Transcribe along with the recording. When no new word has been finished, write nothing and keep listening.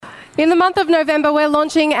In the month of November, we're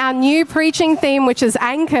launching our new preaching theme, which is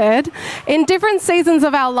Anchored. In different seasons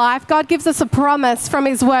of our life, God gives us a promise from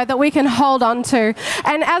His Word that we can hold on to.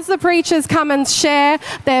 And as the preachers come and share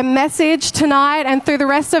their message tonight and through the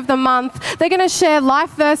rest of the month, they're going to share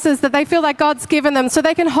life verses that they feel like God's given them so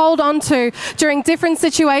they can hold on to during different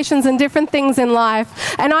situations and different things in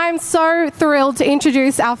life. And I am so thrilled to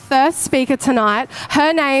introduce our first speaker tonight.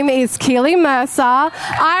 Her name is Keeley Mercer.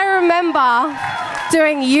 I remember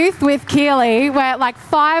doing youth with Keeley like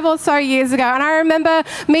 5 or so years ago, and I remember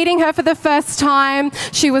meeting her for the first time.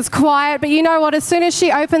 She was quiet, but you know what? As soon as she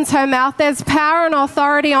opens her mouth, there's power and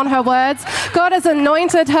authority on her words. God has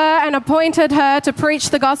anointed her and appointed her to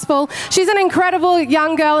preach the gospel. She's an incredible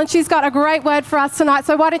young girl, and she's got a great word for us tonight,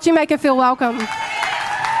 so why don't you make her feel welcome?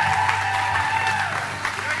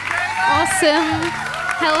 Awesome.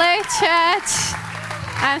 Hello, church.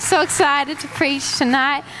 I'm so excited to preach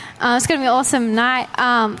tonight. It's going to be an awesome night.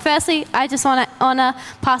 Firstly, I just want to honor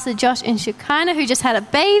Pastor Josh and Shekinah, who just had a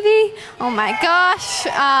baby. Oh my gosh.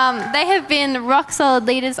 They have been rock solid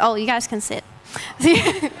leaders. Oh, you guys can sit. They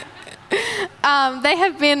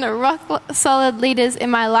have been rock solid leaders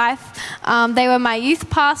in my life. They were my youth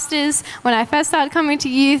pastors when I first started coming to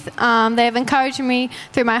youth. They have encouraged me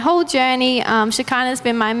through my whole journey. Shekinah's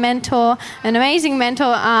been my mentor, an amazing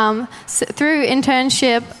mentor through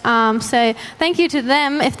internship. So thank you to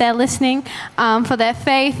them, if they're listening, for their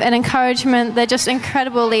faith and encouragement. They're just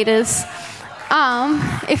incredible leaders.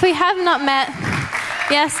 If we have not met...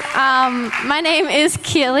 Yes, my name is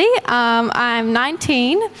Keeley. I'm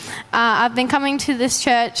 19. I've been coming to this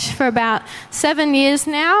church for about 7 years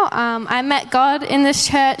now. I met God in this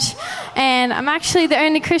church, and I'm actually the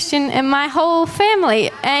only Christian in my whole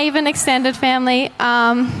family, even extended family.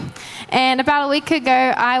 And about a week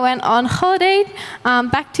ago, I went on holiday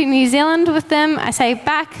back to New Zealand with them. I say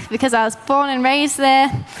back because I was born and raised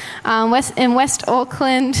there in West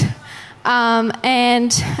Auckland.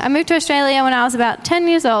 And I moved to Australia when I was about 10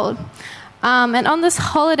 years old. And on this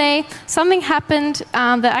holiday, something happened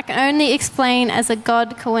that I can only explain as a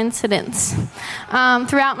God coincidence.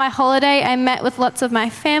 Throughout my holiday, I met with lots of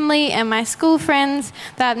my family and my school friends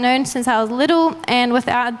that I've known since I was little, and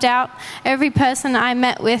without doubt, every person I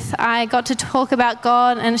met with, I got to talk about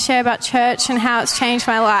God and share about church and how it's changed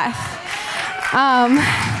my life.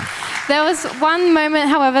 There was one moment,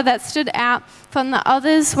 however, that stood out from the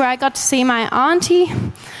others where I got to see my auntie,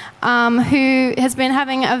 who has been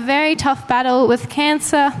having a very tough battle with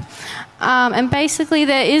cancer, and basically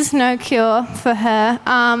there is no cure for her.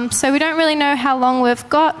 So we don't really know how long we've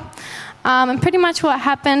got. And pretty much what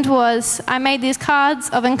happened was I made these cards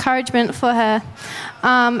of encouragement for her.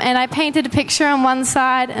 And I painted a picture on one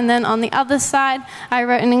side, and then on the other side I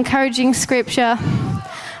wrote an encouraging scripture.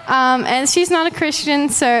 And she's not a Christian,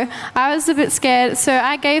 so I was a bit scared. So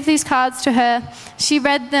I gave these cards to her. She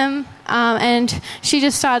read them, and she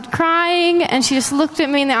just started crying, and she just looked at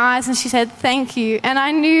me in the eyes, and she said, "Thank you." And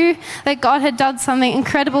I knew that God had done something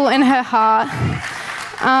incredible in her heart.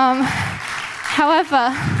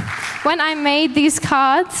 However, when I made these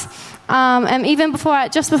cards, and even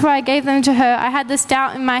just before I gave them to her, I had this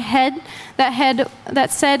doubt in my head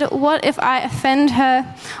that said, what if I offend her?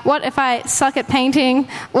 What if I suck at painting?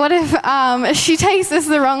 What if she takes this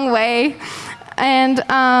the wrong way? And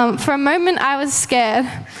for a moment, I was scared.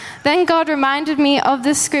 Then God reminded me of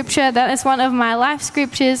this scripture that is one of my life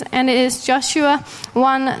scriptures, and it is Joshua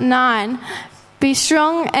 1:9. Be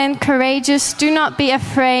strong and courageous. Do not be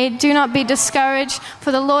afraid. Do not be discouraged,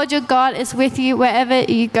 for the Lord your God is with you wherever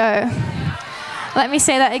you go. Let me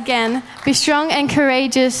say that again. Be strong and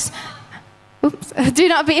courageous. Do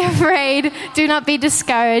not be afraid. Do not be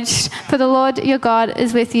discouraged, for the Lord your God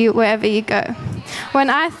is with you wherever you go.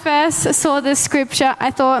 When I first saw this scripture,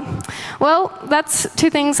 I thought, well, that's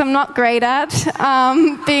two things I'm not great at.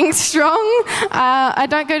 Being strong, I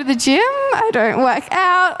don't go to the gym, I don't work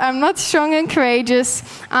out, I'm not strong and courageous.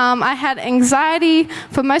 I had anxiety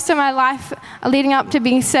for most of my life leading up to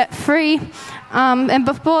being set free. And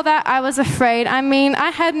before that, I was afraid. I mean, I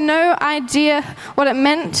had no idea what it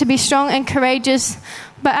meant to be strong and courageous.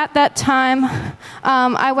 But at that time,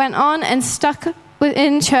 I went on and stuck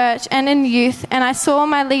within church and in youth, and I saw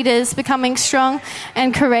my leaders becoming strong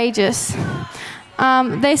and courageous.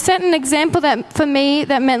 They set an example for me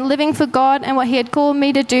that meant living for God, and what He had called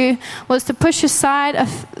me to do was to push aside a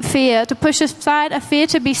fear,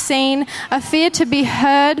 to be seen, a fear to be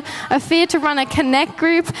heard, a fear to run a connect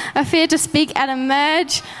group, a fear to speak at a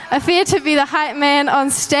merge, a fear to be the hype man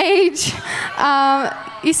on stage.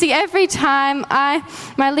 You see, every time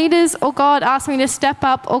my leaders or God asked me to step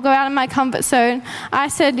up or go out of my comfort zone, I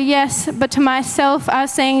said yes, but to myself I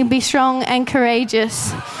was saying be strong and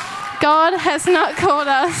courageous. God has not called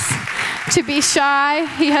us to be shy.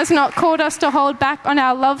 He has not called us to hold back on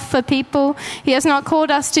our love for people. He has not called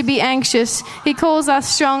us to be anxious. He calls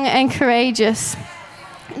us strong and courageous.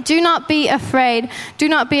 Do not be afraid. Do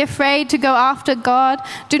not be afraid to go after God.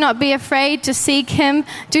 Do not be afraid to seek Him.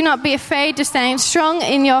 Do not be afraid to stand strong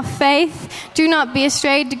in your faith. Do not be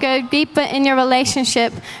afraid to go deeper in your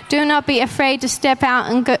relationship. Do not be afraid to step out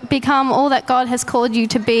and become all that God has called you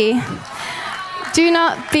to be. Do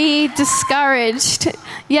not be discouraged.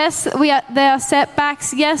 Yes, there are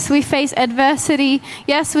setbacks. Yes, we face adversity.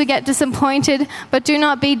 Yes, we get disappointed, but do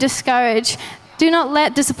not be discouraged. Do not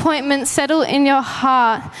let disappointment settle in your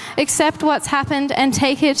heart. Accept what's happened and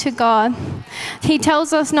take it to God. He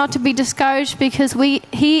tells us not to be discouraged because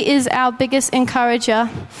He is our biggest encourager.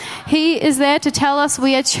 He is there to tell us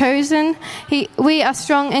we are chosen. We are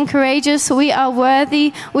strong and courageous. We are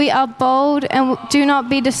worthy. We are bold, and do not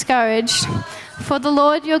be discouraged. For the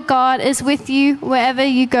Lord your God is with you wherever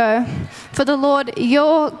you go. For the Lord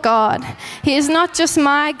your God. He is not just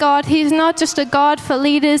my God. He is not just a God for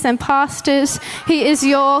leaders and pastors. He is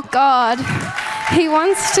your God. He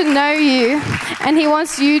wants to know you, and He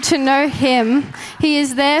wants you to know Him. He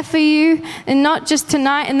is there for you, and not just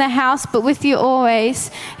tonight in the house, but with you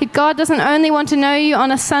always. God doesn't only want to know you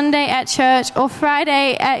on a Sunday at church or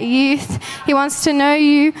Friday at youth. He wants to know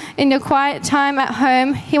you in your quiet time at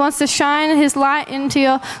home. He wants to shine His light into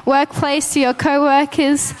your workplace, to your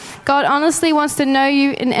co-workers. God honestly wants to know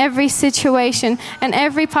you in every situation and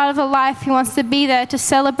every part of your life. He wants to be there to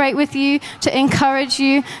celebrate with you, to encourage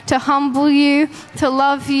you, to humble you, to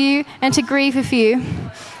love you, and to grieve with you.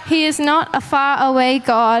 He is not a far away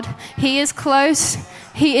God. He is close.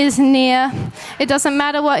 He is near. It doesn't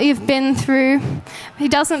matter what you've been through. He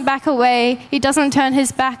doesn't back away. He doesn't turn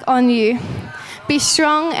His back on you. Be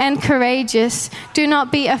strong and courageous. Do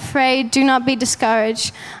not be afraid. Do not be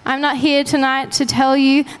discouraged. I'm not here tonight to tell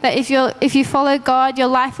you that if you follow God, your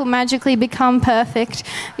life will magically become perfect.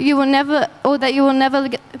 You will never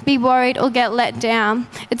be worried or get let down.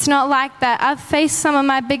 It's not like that. I've faced some of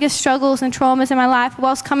my biggest struggles and traumas in my life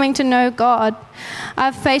whilst coming to know God.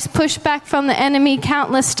 I've faced pushback from the enemy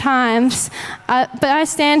countless times, but I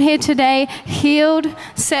stand here today healed,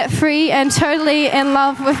 set free, and totally in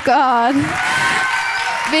love with God.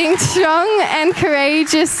 Being strong and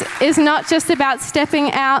courageous is not just about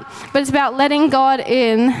stepping out, but it's about letting God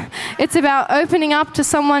in. It's about opening up to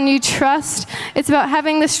someone you trust. It's about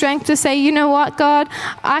having the strength to say, you know what, God,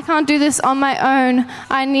 I can't do this on my own.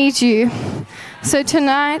 I need you. So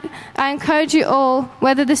tonight, I encourage you all,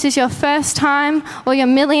 whether this is your first time or your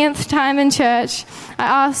millionth time in church, I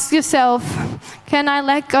ask yourself, can I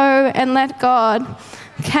let go and let God?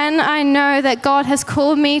 Can I know that God has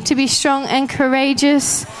called me to be strong and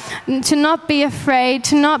courageous, to not be afraid,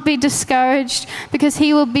 to not be discouraged, because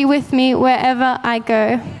He will be with me wherever I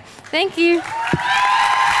go. Thank you.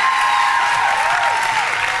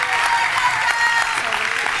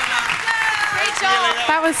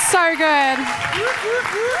 That was so good.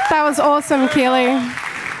 That was awesome, Keeley.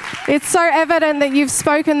 It's so evident that you've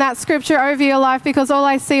spoken that scripture over your life, because all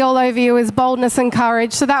I see all over you is boldness and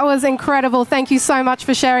courage. So that was incredible. Thank you so much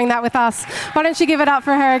for sharing that with us. Why don't you give it up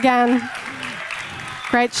for her again?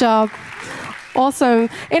 Great job. Awesome.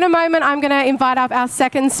 In a moment, I'm going to invite up our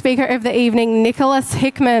second speaker of the evening, Nicholas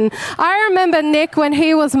Hickman. I remember Nick when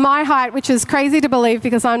he was my height, which is crazy to believe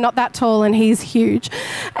because I'm not that tall and he's huge.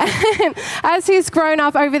 And as he's grown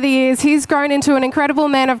up over the years, he's grown into an incredible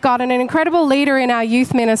man of God and an incredible leader in our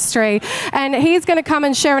youth ministry. And he's going to come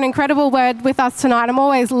and share an incredible word with us tonight. I'm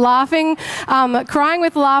always laughing, crying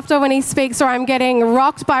with laughter when he speaks, or I'm getting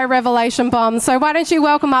rocked by revelation bombs. So why don't you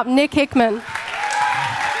welcome up Nick Hickman?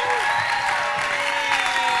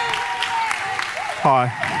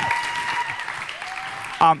 Hi.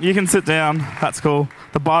 You can sit down. That's cool.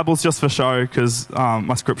 The Bible's just for show because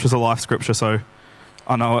my scripture's a life scripture, so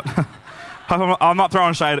I know it. I'm not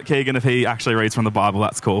throwing shade at Keegan if he actually reads from the Bible.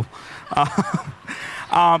 That's cool. But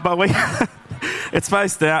it's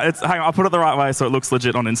faced down. Hang on, I'll put it the right way so it looks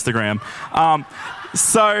legit on Instagram.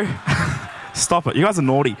 Stop it. You guys are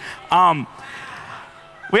naughty.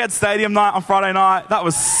 We had stadium night on Friday night. That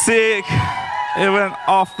was sick. It went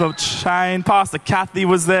off the chain. Pastor Kathy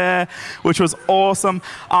was there, which was awesome.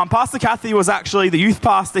 Pastor Kathy was actually the youth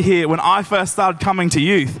pastor here when I first started coming to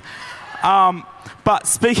youth. But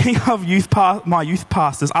speaking of my youth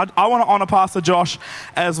pastors, I want to honour Pastor Josh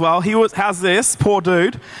as well. How's this? Poor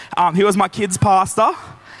dude. He was my kids pastor,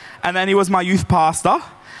 and then he was my youth pastor,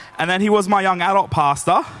 and then he was my young adult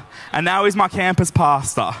pastor, and now he's my campus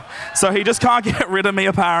pastor. So he just can't get rid of me,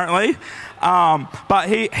 apparently. But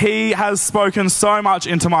he has spoken so much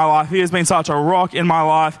into my life. He has been such a rock in my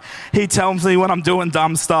life. He tells me when I'm doing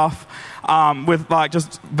dumb stuff, with like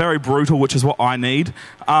just very brutal, which is what I need.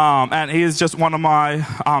 And he is just one of my,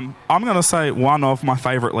 I'm going to say one of my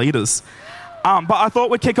favorite leaders. But I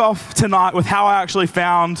thought we'd kick off tonight with how I actually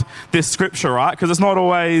found this scripture, right? Because it's not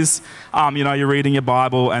always, you're reading your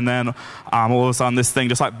Bible and then all of a sudden this thing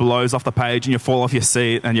just like blows off the page and you fall off your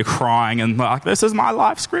seat and you're crying and like, this is my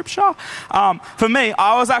life scripture. For me,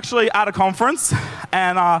 I was actually at a conference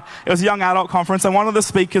and it was a young adult conference, and one of the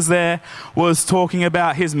speakers there was talking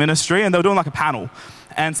about his ministry, and they were doing like a panel.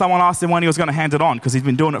 And someone asked him when he was going to hand it on because he's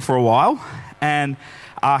been doing it for a while. And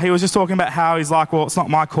he was just talking about how he's like, well, it's not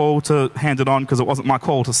my call to hand it on because it wasn't my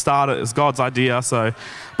call to start it. It's God's idea. So,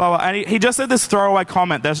 and he just said this throwaway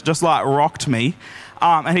comment that's just like rocked me.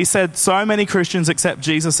 And he said, so many Christians accept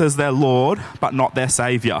Jesus as their Lord, but not their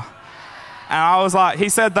Savior. And I was like, he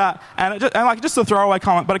said that, and just a throwaway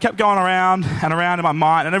comment, but it kept going around and around in my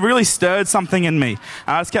mind, and it really stirred something in me.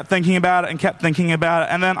 And I just kept thinking about it and kept thinking about it.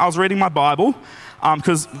 And then I was reading my Bible.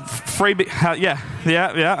 Because freebie,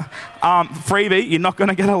 freebie, you're not going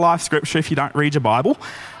to get a life scripture if you don't read your Bible.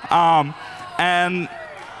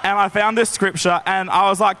 And I found this scripture, and I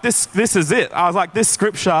was like, this is it. I was like, this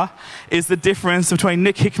scripture is the difference between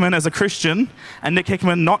Nick Hickman as a Christian and Nick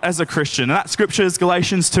Hickman not as a Christian. And that scripture is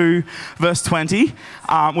Galatians 2, verse 20,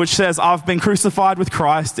 which says, I've been crucified with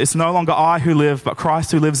Christ. It's no longer I who live, but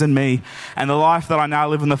Christ who lives in me. And the life that I now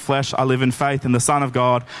live in the flesh, I live in faith in the Son of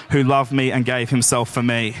God who loved me and gave himself for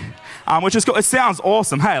me. Which is, it sounds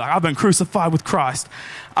awesome. Hey, like I've been crucified with Christ.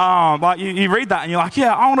 Like you read that and you're like,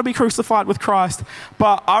 yeah, I want to be crucified with Christ.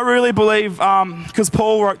 But I really believe, because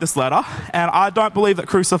Paul wrote this letter, and I don't believe that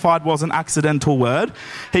crucified was an accidental word.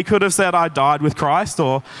 He could have said I died with Christ,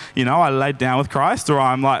 or, I laid down with Christ, or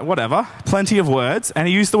I'm like, whatever. Plenty of words. And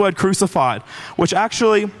he used the word crucified, which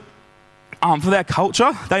actually, for their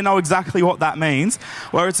culture, they know exactly what that means,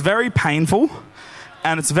 where it's very painful.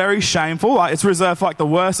 And it's very shameful. Like, it's reserved for like the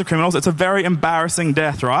worst of criminals. It's a very embarrassing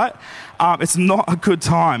death, right? It's not a good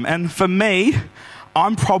time. And for me,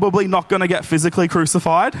 I'm probably not going to get physically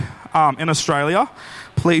crucified in Australia.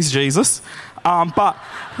 Please, Jesus. But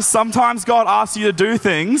sometimes God asks you to do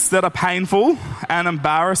things that are painful and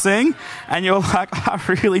embarrassing, and you're like, I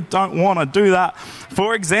really don't want to do that.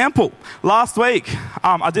 For example, last week,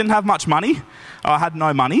 I didn't have much money. I had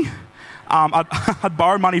no money. I'd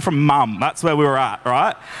borrowed money from mum. That's where we were at,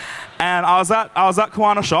 right? And I was at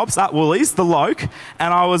Kiwana Shops at Woolies, the Loke,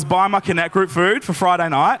 and I was buying my Connect Group food for Friday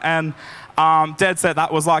night, and Dad said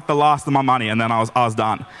that was like the last of my money, and then I was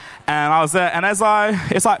done. And I was there, and it's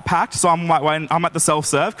like packed, so I'm like waiting. I'm at the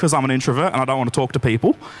self-serve because I'm an introvert and I don't want to talk to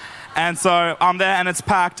people. And so I'm there and it's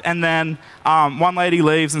packed, and then one lady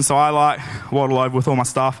leaves, and so I like waddle over with all my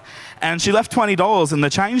stuff, and she left $20 in the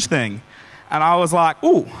change thing, and I was like,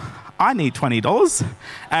 ooh, I need $20,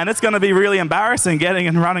 and it's going to be really embarrassing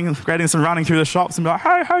getting running through the shops and be like,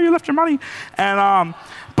 hey, you left your money. And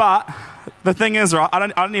but the thing is, right, I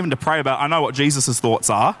don't even need to pray about it. I know what Jesus' thoughts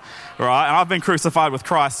are, right? And I've been crucified with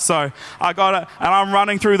Christ, so I got it, and I'm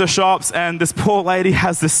running through the shops, and this poor lady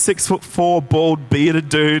has this 6'4" bald bearded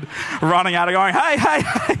dude running out and going,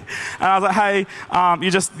 hey. And I was like, hey,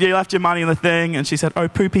 you left your money in the thing, and she said, oh,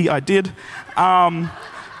 poopy, I did.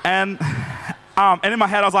 And in my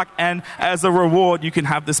head, I was like, and as a reward, you can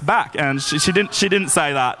have this back. And she didn't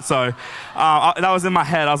say that. So that was in my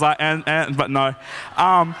head. I was like, but no.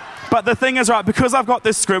 But the thing is, right, because I've got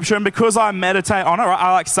this scripture and because I meditate on it, right,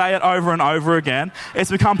 I like say it over and over again, it's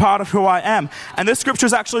become part of who I am. And this scripture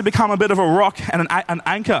has actually become a bit of a rock and an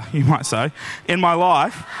anchor, you might say, in my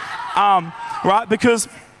life. Right, because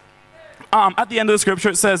at the end of the scripture,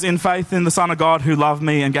 it says, in faith in the Son of God who loved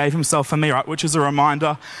me and gave himself for me, right? Which is a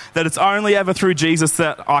reminder that it's only ever through Jesus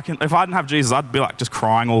that I can, if I didn't have Jesus, I'd be like just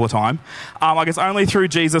crying all the time. It's only through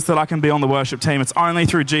Jesus that I can be on the worship team. It's only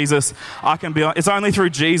through Jesus it's only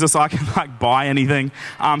through Jesus I can like buy anything,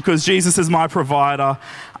 because Jesus is my provider.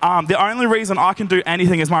 The only reason I can do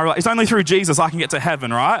anything is it's only through Jesus I can get to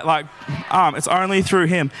heaven, right? Like, it's only through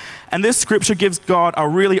him. And this scripture gives God a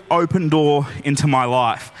really open door into my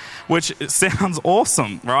life, which sounds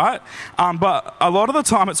awesome, right? But a lot of the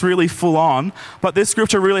time it's really full on, but this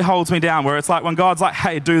scripture really holds me down, where it's like when God's like,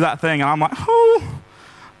 hey, do that thing, and I'm like, oh,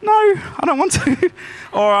 no, I don't want to.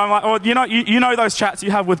 Or I'm like, or you know those chats you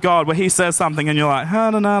have with God where he says something and you're like,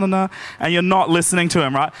 no, and you're not listening to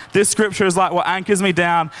him, right? This scripture is like what anchors me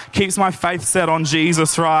down, keeps my faith set on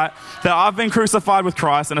Jesus, right? That I've been crucified with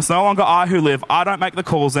Christ, and it's no longer I who live. I don't make the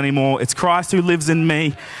calls anymore. It's Christ who lives in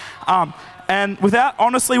me. And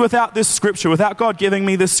without this scripture, without God giving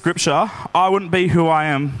me this scripture, I wouldn't be who I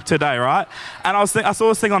am today, right? And I saw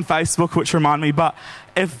this thing on Facebook which reminded me, but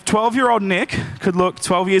if 12-year-old Nick could look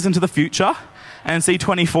 12 years into the future and see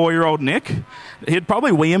 24-year-old Nick, he'd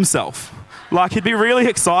probably wee himself. Like, he'd be really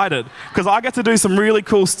excited because I get to do some really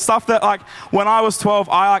cool stuff that, like, when I was 12,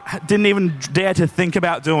 I didn't even dare to think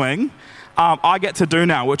about doing. I get to do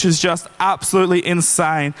now, which is just absolutely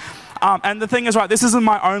insane. And the thing is, right, this isn't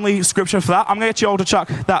my only scripture for that. I'm going to get you all to chuck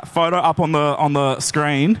that photo up on the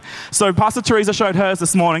screen. So Pastor Teresa showed hers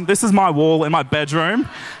this morning. This is my wall in my bedroom.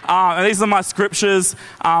 And these are my scriptures.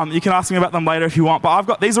 You can ask me about them later if you want.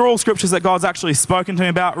 But these are all scriptures that God's actually spoken to me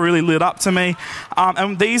about, really lit up to me.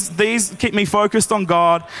 And these keep me focused on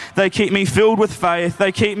God. They keep me filled with faith.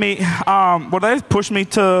 They keep me, they push me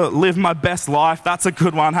to live my best life. That's a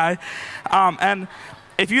good one, hey? And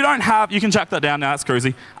if you don't have, you can chuck that down now, that's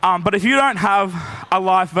cruisy. But if you don't have a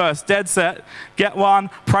life verse, dead set, get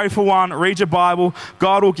one, pray for one, read your Bible.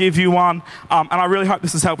 God will give you one. And I really hope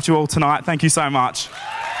this has helped you all tonight. Thank you so much.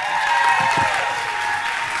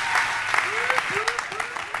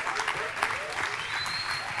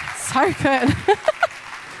 So good.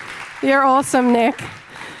 You're awesome, Nick.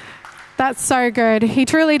 That's so good. He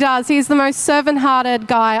truly does. He's the most servant-hearted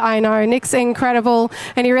guy I know. Nick's incredible,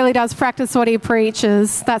 and he really does practice what he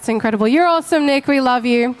preaches. That's incredible. You're awesome, Nick. We love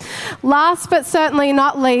you. Last but certainly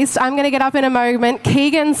not least, I'm going to get up in a moment,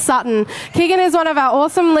 Keegan Sutton. Keegan is one of our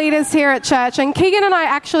awesome leaders here at church, and Keegan and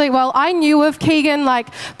I knew of Keegan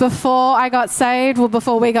before I got saved,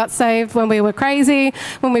 before we got saved, when we were crazy,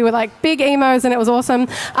 when we were big emos, and it was awesome.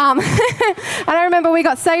 And I remember we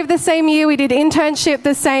got saved the same year, we did internship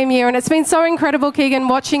the same year, and it's been so incredible, Keegan,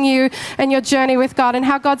 watching you and your journey with God and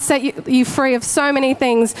how God set you free of so many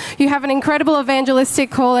things. You have an incredible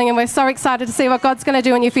evangelistic calling, and we're so excited to see what God's going to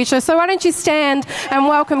do in your future. So why don't you stand and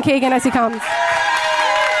welcome Keegan as he comes.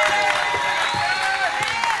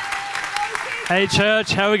 Hey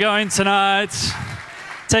church, how are we going tonight?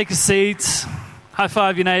 Take a seat, high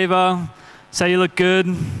five your neighbour, say you look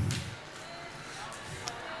good.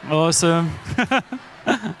 Awesome.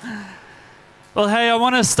 Well, hey, I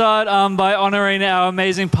want to start by honouring our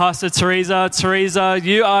amazing pastor, Teresa. Teresa,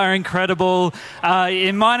 you are incredible.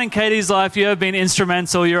 In mine and Katie's life, you have been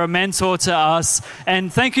instrumental. You're a mentor to us.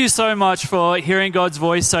 And thank you so much for hearing God's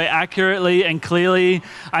voice so accurately and clearly.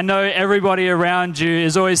 I know everybody around you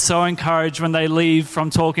is always so encouraged when they leave from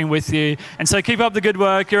talking with you. And so keep up the good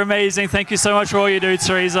work. You're amazing. Thank you so much for all you do,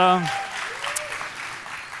 Teresa.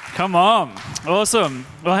 Come on. Awesome.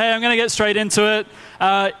 Well, hey, I'm going to get straight into it.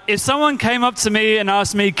 If someone came up to me and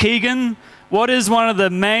asked me, Keegan, what is one of the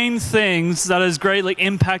main things that has greatly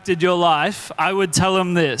impacted your life? I would tell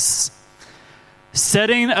them this: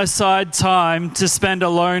 setting aside time to spend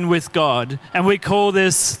alone with God. And we call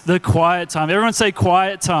this the quiet time. Everyone say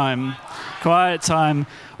quiet time. Quiet time.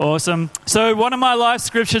 Awesome. So one of my life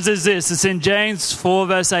scriptures is this. It's in James 4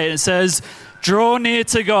 verse 8. It says, draw near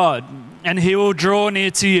to God and he will draw near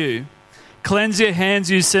to you. Cleanse your hands,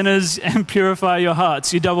 you sinners, and purify your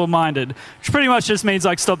hearts, you double-minded. Which pretty much just means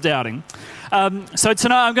stop doubting. So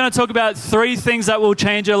tonight I'm going to talk about 3 things that will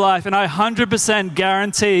change your life. And I 100%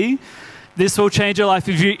 guarantee this will change your life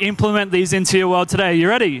if you implement these into your world today. You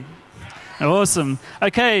ready? Awesome.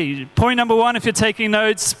 Okay, point number 1, if you're taking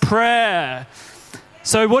notes, prayer.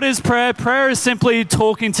 So what is prayer? Prayer is simply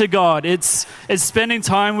talking to God. It's spending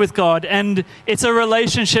time with God. And it's a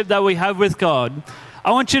relationship that we have with God. I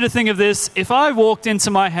want you to think of this. If I walked into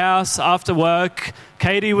my house after work,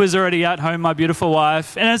 Katie was already at home, my beautiful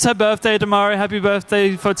wife, and it's her birthday tomorrow. Happy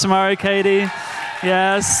birthday for tomorrow, Katie.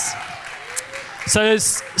 Yes. So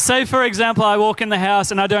say, for example, I walk in the house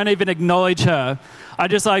and I don't even acknowledge her. I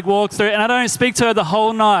just walk through and I don't speak to her the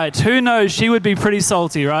whole night. Who knows? She would be pretty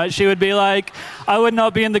salty, right? She would be like, I would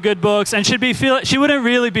not be in the good books, and she wouldn't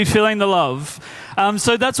really be feeling the love.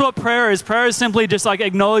 So that's what prayer is. Prayer is simply just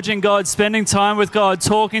acknowledging God, spending time with God,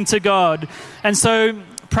 talking to God. And so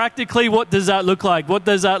practically, what does that look like? What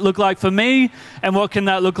does that look like for me? And what can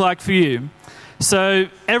that look like for you? So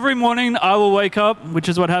every morning I will wake up, which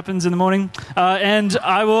is what happens in the morning, and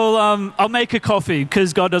I will, I'll make a coffee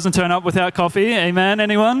because God doesn't turn up without coffee. Amen,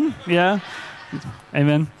 anyone? Yeah?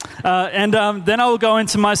 Amen. And then I will go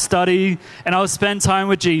into my study and I'll spend time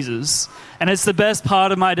with Jesus. And it's the best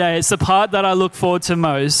part of my day. It's the part that I look forward to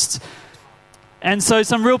most. And so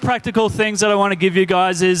some real practical things that I want to give you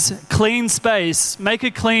guys is clean space. Make a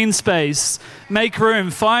clean space. Make room.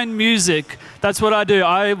 Find music. That's what I do.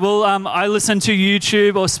 I listen to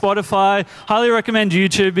YouTube or Spotify. Highly recommend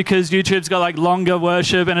YouTube because YouTube's got like longer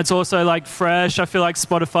worship and it's also like fresh. I feel like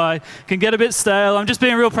Spotify can get a bit stale. I'm just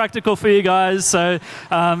being real practical for you guys, so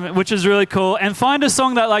which is really cool. And find a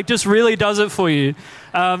song that like just really does it for you.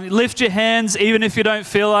 Lift your hands even if you don't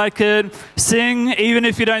feel like it. Sing even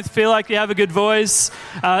if you don't feel like you have a good voice.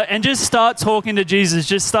 And just start talking to Jesus.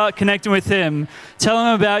 Just start connecting with him. Tell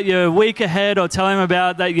him about your week ahead or tell him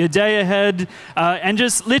about your day ahead. And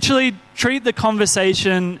just literally treat the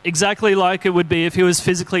conversation exactly like it would be if he was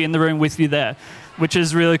physically in the room with you there, which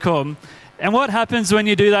is really cool. And what happens when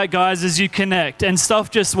you do that, guys, is you connect and stuff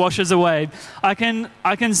just washes away.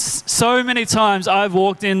 So many times I've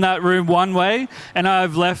walked in that room one way and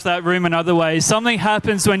I've left that room another way. Something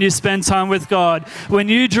happens when you spend time with God. When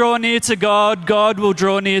you draw near to God, God will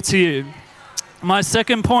draw near to you. My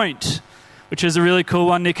second point, which is a really cool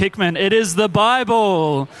one, Nick Hickman, it is the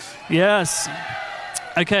Bible. Yes.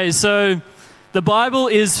 Okay, so the Bible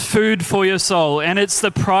is food for your soul, and it's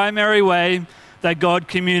the primary way that God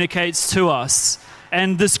communicates to us.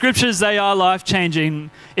 And the scriptures, they are life-changing.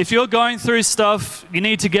 If you're going through stuff, you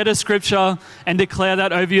need to get a scripture and declare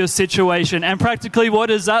that over your situation. And practically, what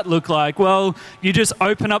does that look like? Well, you just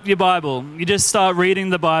open up your Bible. You just start reading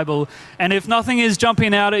the Bible. And if nothing is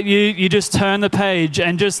jumping out at you, you just turn the page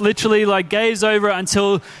and just literally like gaze over it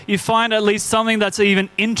until you find at least something that's even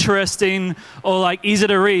interesting or like easy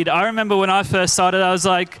to read. I remember when I first started, I was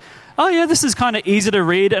like, oh yeah, this is kind of easy to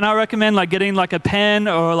read, and I recommend like getting like a pen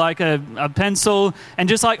or like a pencil and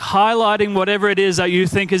just like highlighting whatever it is that you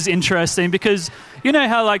think is interesting, because you know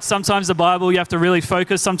how like sometimes the Bible you have to really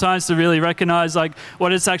focus sometimes to really recognize like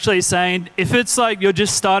what it's actually saying. If it's like you're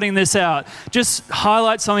just starting this out, just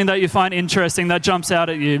highlight something that you find interesting that jumps out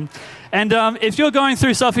at you. And if you're going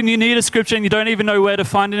through stuff and you need a scripture and you don't even know where to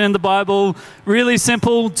find it in the Bible, really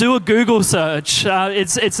simple, do a Google search.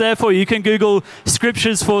 It's there for you. You can Google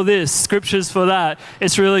scriptures for this, scriptures for that.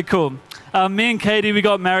 It's really cool. Me and Katie, we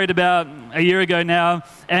got married about a year ago now,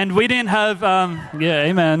 and we didn't have,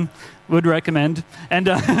 amen. Would recommend. And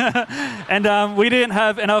we didn't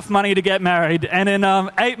have enough money to get married. And in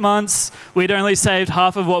 8 months, we'd only saved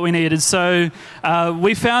half of what we needed. So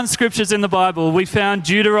we found scriptures in the Bible. We found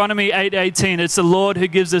Deuteronomy 8:18. It's the Lord who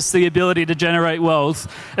gives us the ability to generate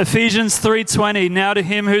wealth. Ephesians 3:20. Now to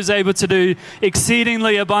him who's able to do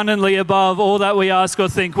exceedingly abundantly above all that we ask or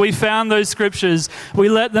think. We found those scriptures. We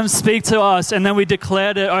let them speak to us, and then we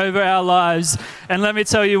declared it over our lives. And let me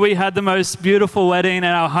tell you, we had the most beautiful wedding and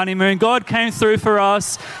our honeymoon. God came through for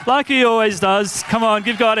us like he always does. Come on,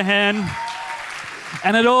 give God a hand.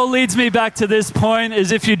 And it all leads me back to this point,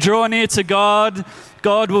 is if you draw near to God,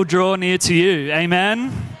 God will draw near to you.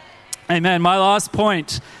 Amen? Amen. My last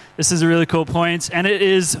point, this is a really cool point, and it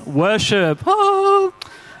is worship. Oh,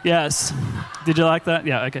 yes. Did you like that?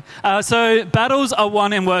 Yeah, okay. So battles are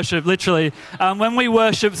won in worship, literally. When we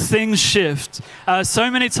worship, things shift.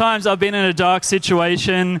 So many times I've been in a dark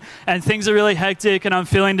situation and things are really hectic and I'm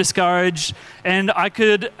feeling discouraged, and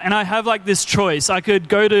I have like this choice. I could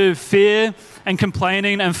go to fear and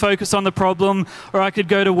complaining and focus on the problem, or I could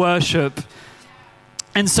go to worship.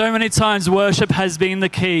 And so many times worship has been the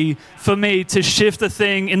key for me to shift the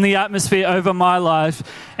thing in the atmosphere over my life.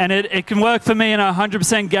 And it can work for me, and I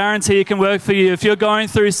 100% guarantee it can work for you. If you're going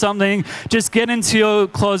through something, just get into your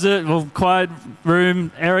closet or quiet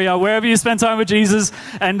room area, wherever you spend time with Jesus,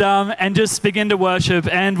 and just begin to worship.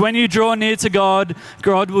 And when you draw near to God,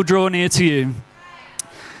 God will draw near to you.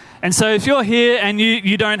 And so if you're here and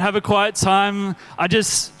you don't have a quiet time, I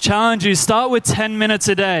just challenge you, start with 10 minutes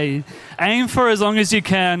a day. Aim for as long as you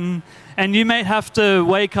can. And you may have to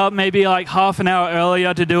wake up maybe like half an hour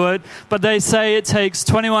earlier to do it. But they say it takes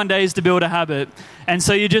 21 days to build a habit. And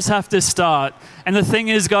so you just have to start. And the thing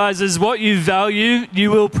is, guys, is what you value,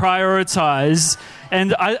 you will prioritize.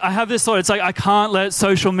 And I have this thought, it's like I can't let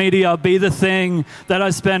social media be the thing that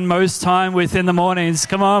I spend most time with in the mornings.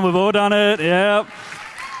 Come on, we've all done it. Yeah.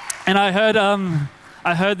 And I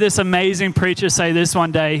heard this amazing preacher say this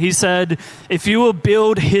one day. He said, if you will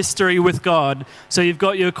build history with God, so you've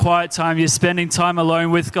got your quiet time, you're spending time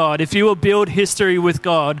alone with God. If you will build history with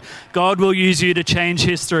God, God will use you to change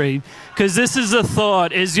history. Because this is the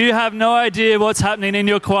thought, is you have no idea what's happening in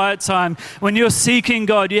your quiet time. When you're seeking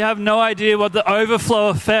God, you have no idea what the overflow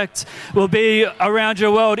effect will be around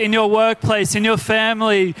your world, in your workplace, in your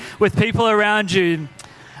family, with people around you.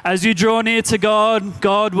 As you draw near to God,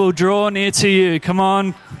 God will draw near to you. Come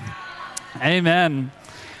on. Amen.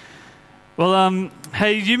 Well,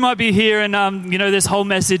 hey, you might be here and, this whole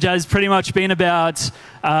message has pretty much been about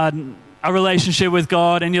a relationship with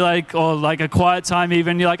God, and you're like, or like a quiet time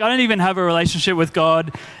even, you're like, I don't even have a relationship with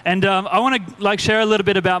God. And I want to share a little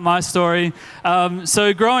bit about my story.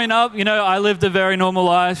 So growing up, I lived a very normal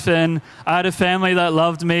life, and I had a family that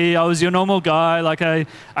loved me. I was your normal guy.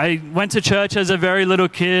 I went to church as a very little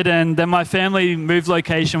kid, and then my family moved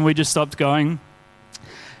location. We just stopped going.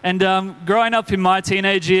 And growing up in my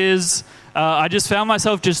teenage years, I just found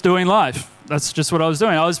myself just doing life. That's just what I was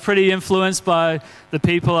doing. I was pretty influenced by the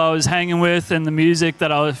people I was hanging with and the music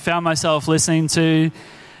that I found myself listening to.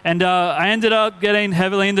 And I ended up getting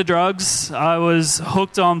heavily into drugs. I was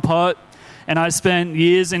hooked on pot, and I spent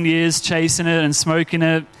years and years chasing it and smoking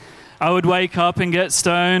it. I would wake up and get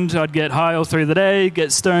stoned. I'd get high all through the day,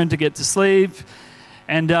 get stoned to get to sleep.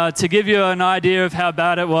 And to give you an idea of how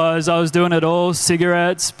bad it was, I was doing it all: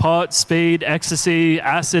 cigarettes, pot, speed, ecstasy,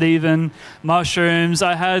 acid even, mushrooms.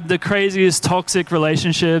 I had the craziest toxic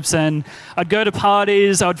relationships, and I'd go to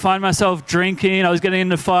parties, I would find myself drinking, I was getting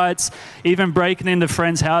into fights, even breaking into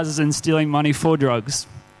friends' houses and stealing money for drugs.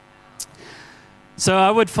 So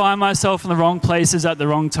I would find myself in the wrong places at the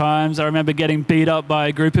wrong times. I remember getting beat up by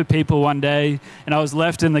a group of people one day, and I was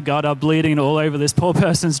left in the gutter bleeding all over this poor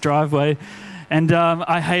person's driveway. And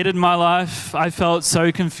I hated my life. I felt so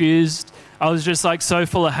confused. I was just so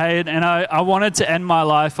full of hate, and I wanted to end my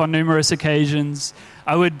life on numerous occasions.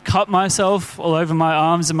 I would cut myself all over my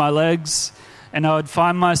arms and my legs, and I would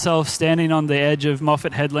find myself standing on the edge of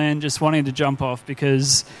Moffat Headland just wanting to jump off,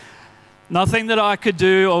 because nothing that I could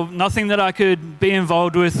do or nothing that I could be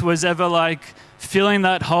involved with was ever filling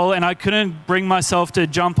that hole, and I couldn't bring myself to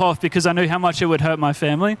jump off because I knew how much it would hurt my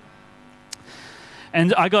family.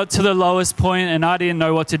 And I got to the lowest point, and I didn't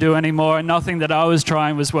know what to do anymore, and nothing that I was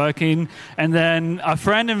trying was working. And then a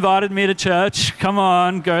friend invited me to church. Come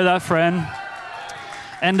on, go that friend.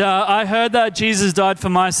 And I heard that Jesus died for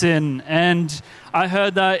my sin, and I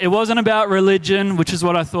heard that it wasn't about religion, which is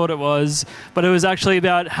what I thought it was, but it was actually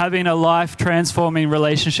about having a life-transforming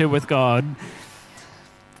relationship with God.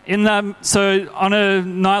 So on a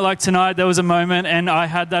night like tonight, there was a moment, and I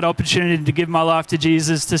had that opportunity to give my life to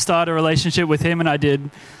Jesus, to start a relationship with him, and I did.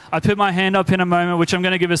 I put my hand up in a moment, which I'm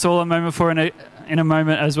going to give us all a moment for in a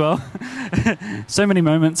moment as well. So many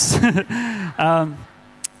moments. And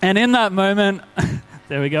in that moment,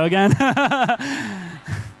 there we go again.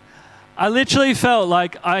 I literally felt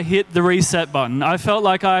like I hit the reset button. I felt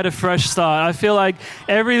like I had a fresh start. I feel like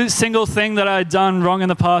every single thing that I had done wrong in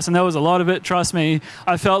the past, and there was a lot of it, trust me,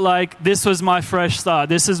 I felt like this was my fresh start.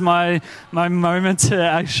 This is my moment to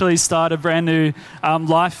actually start a brand new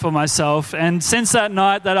life for myself. And since that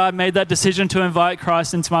night that I made that decision to invite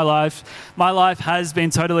Christ into my life has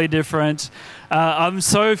been totally different. I'm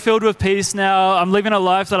so filled with peace now. I'm living a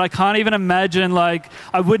life that I can't even imagine. I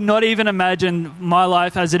would not even imagine my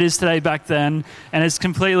life as it is today back then. And it's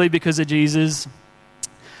completely because of Jesus.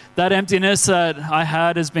 That emptiness that I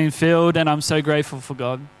had has been filled, and I'm so grateful for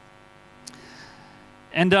God.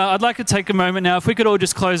 And I'd like to take a moment now, if we could all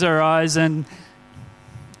just close our eyes, and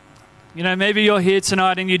maybe you're here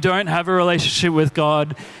tonight and you don't have a relationship with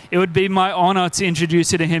God. It would be my honor to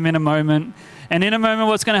introduce you to him in a moment. And in a moment,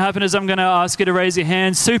 what's going to happen is I'm going to ask you to raise your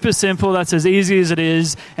hand. Super simple. That's as easy as it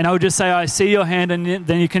is. And I'll just say, I see your hand, and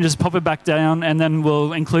then you can just pop it back down, and then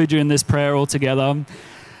we'll include you in this prayer altogether.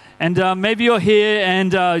 And maybe you're here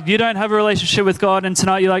and you don't have a relationship with God, and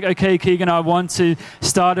tonight you're like, okay, Keegan, I want to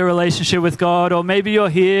start a relationship with God. Or maybe you're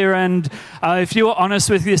here and if you're honest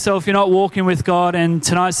with yourself, you're not walking with God, and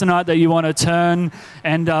tonight's the night that you want to turn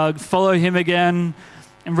and follow him again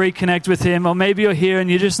and reconnect with him. Or maybe you're here and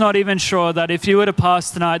you're just not even sure that if you were to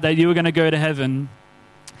pass tonight that you were going to go to heaven.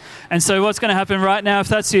 And so what's going to happen right now, if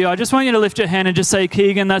that's you, I just want you to lift your hand and just say,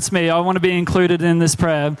 Keegan, that's me. I want to be included in this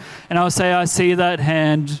prayer. And I'll say, I see that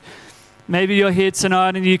hand. Maybe you're here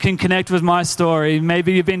tonight and you can connect with my story.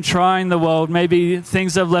 Maybe you've been trying the world. Maybe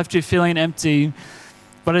things have left you feeling empty,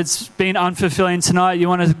 but it's been unfulfilling. Tonight you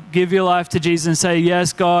want to give your life to Jesus and say,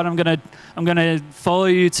 yes, God, I'm going to follow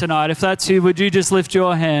you tonight. If that's you, would you just lift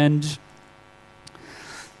your hand?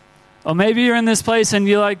 Or maybe you're in this place and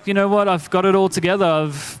you're like, you know what, I've got it all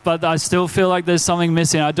together, but I still feel like there's something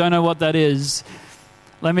missing. I don't know what that is.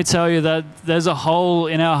 Let me tell you that there's a hole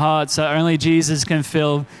in our hearts that only Jesus can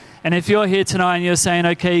fill. And if you're here tonight and you're saying,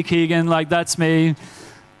 okay, Keegan, that's me.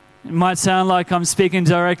 It might sound like I'm speaking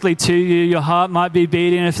directly to you. Your heart might be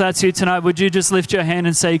beating. If that's you tonight, would you just lift your hand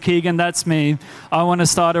and say, Keegan, that's me. I want to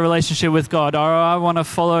start a relationship with God, or I want to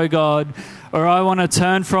follow God, or I want to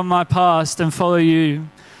turn from my past and follow you.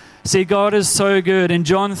 See, God is so good. In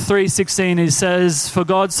John 3:16, he says, "For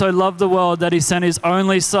God so loved the world that he sent his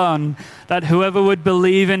only Son, that whoever would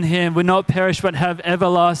believe in him would not perish but have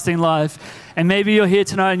everlasting life." And maybe you're here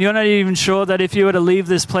tonight and you're not even sure that if you were to leave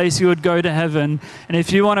this place, you would go to heaven. And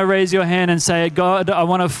if you want to raise your hand and say, "God, I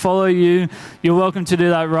want to follow you," you're welcome to do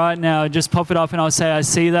that right now. Just pop it up and I'll say, "I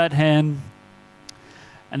see that hand."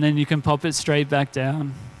 And then you can pop it straight back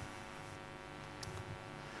down.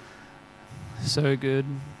 So good.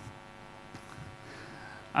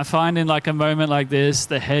 I find in like a moment like this,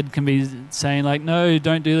 the head can be saying like, "No,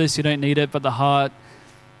 don't do this, you don't need it." But the heart,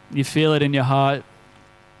 you feel it in your heart.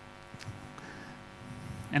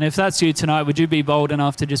 And if that's you tonight, would you be bold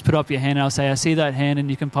enough to just put up your hand and I'll say, "I see that hand," and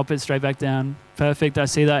you can pop it straight back down. Perfect, I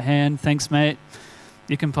see that hand. Thanks, mate.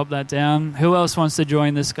 You can pop that down. Who else wants to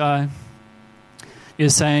join this guy? You're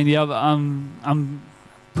saying, "Yeah, I'm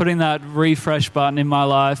putting that refresh button in my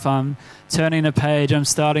life. I'm turning a page. I'm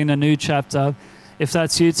starting a new chapter." If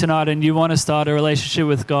that's you tonight and you want to start a relationship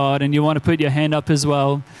with God and you want to put your hand up as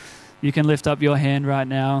well, you can lift up your hand right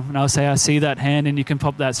now. And I'll say, "I see that hand," and you can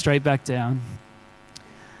pop that straight back down.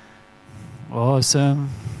 Awesome.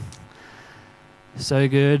 So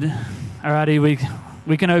good. Alrighty,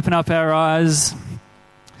 we can open up our eyes.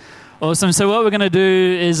 Awesome. So what we're going to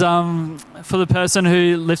do is for the person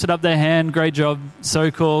who lifted up their hand, great job. So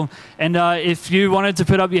cool. And if you wanted to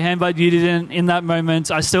put up your hand but you didn't in that moment,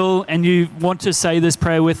 and you want to say this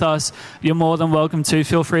prayer with us, you're more than welcome to.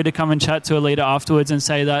 Feel free to come and chat to a leader afterwards and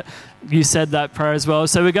say that you said that prayer as well.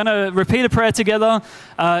 So we're going to repeat a prayer together.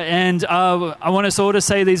 And I want us all to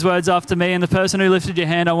say these words after me. And the person who lifted your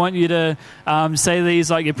hand, I want you to say these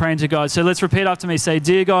like you're praying to God. So let's repeat after me. Say,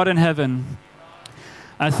 "Dear God in heaven,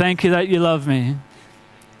 I thank you that you love me.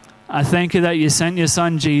 I thank you that you sent your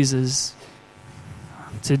Son Jesus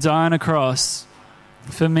to die on a cross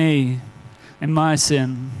for me and my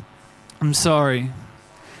sin. I'm sorry.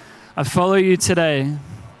 I follow you today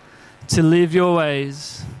to live your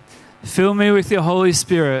ways. Fill me with your Holy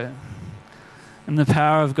Spirit and the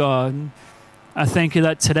power of God. I thank you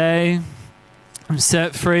that today I'm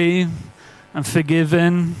set free, I'm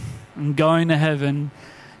forgiven, I'm going to heaven.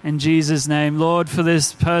 In Jesus' name, Lord, for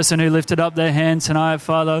this person who lifted up their hand tonight,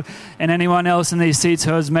 Father, and anyone else in these seats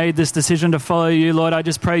who has made this decision to follow you, Lord, I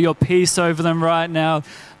just pray your peace over them right now.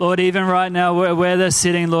 Lord, even right now where they're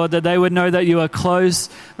sitting, Lord, that they would know that you are close.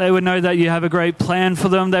 They would know that you have a great plan for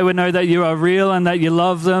them. They would know that you are real and that you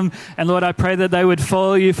love them. And Lord, I pray that they would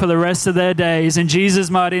follow you for the rest of their days. In Jesus'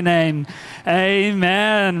 mighty name,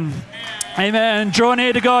 amen. Amen. Draw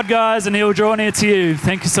near to God, guys, and he'll draw near to you.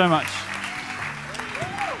 Thank you so much.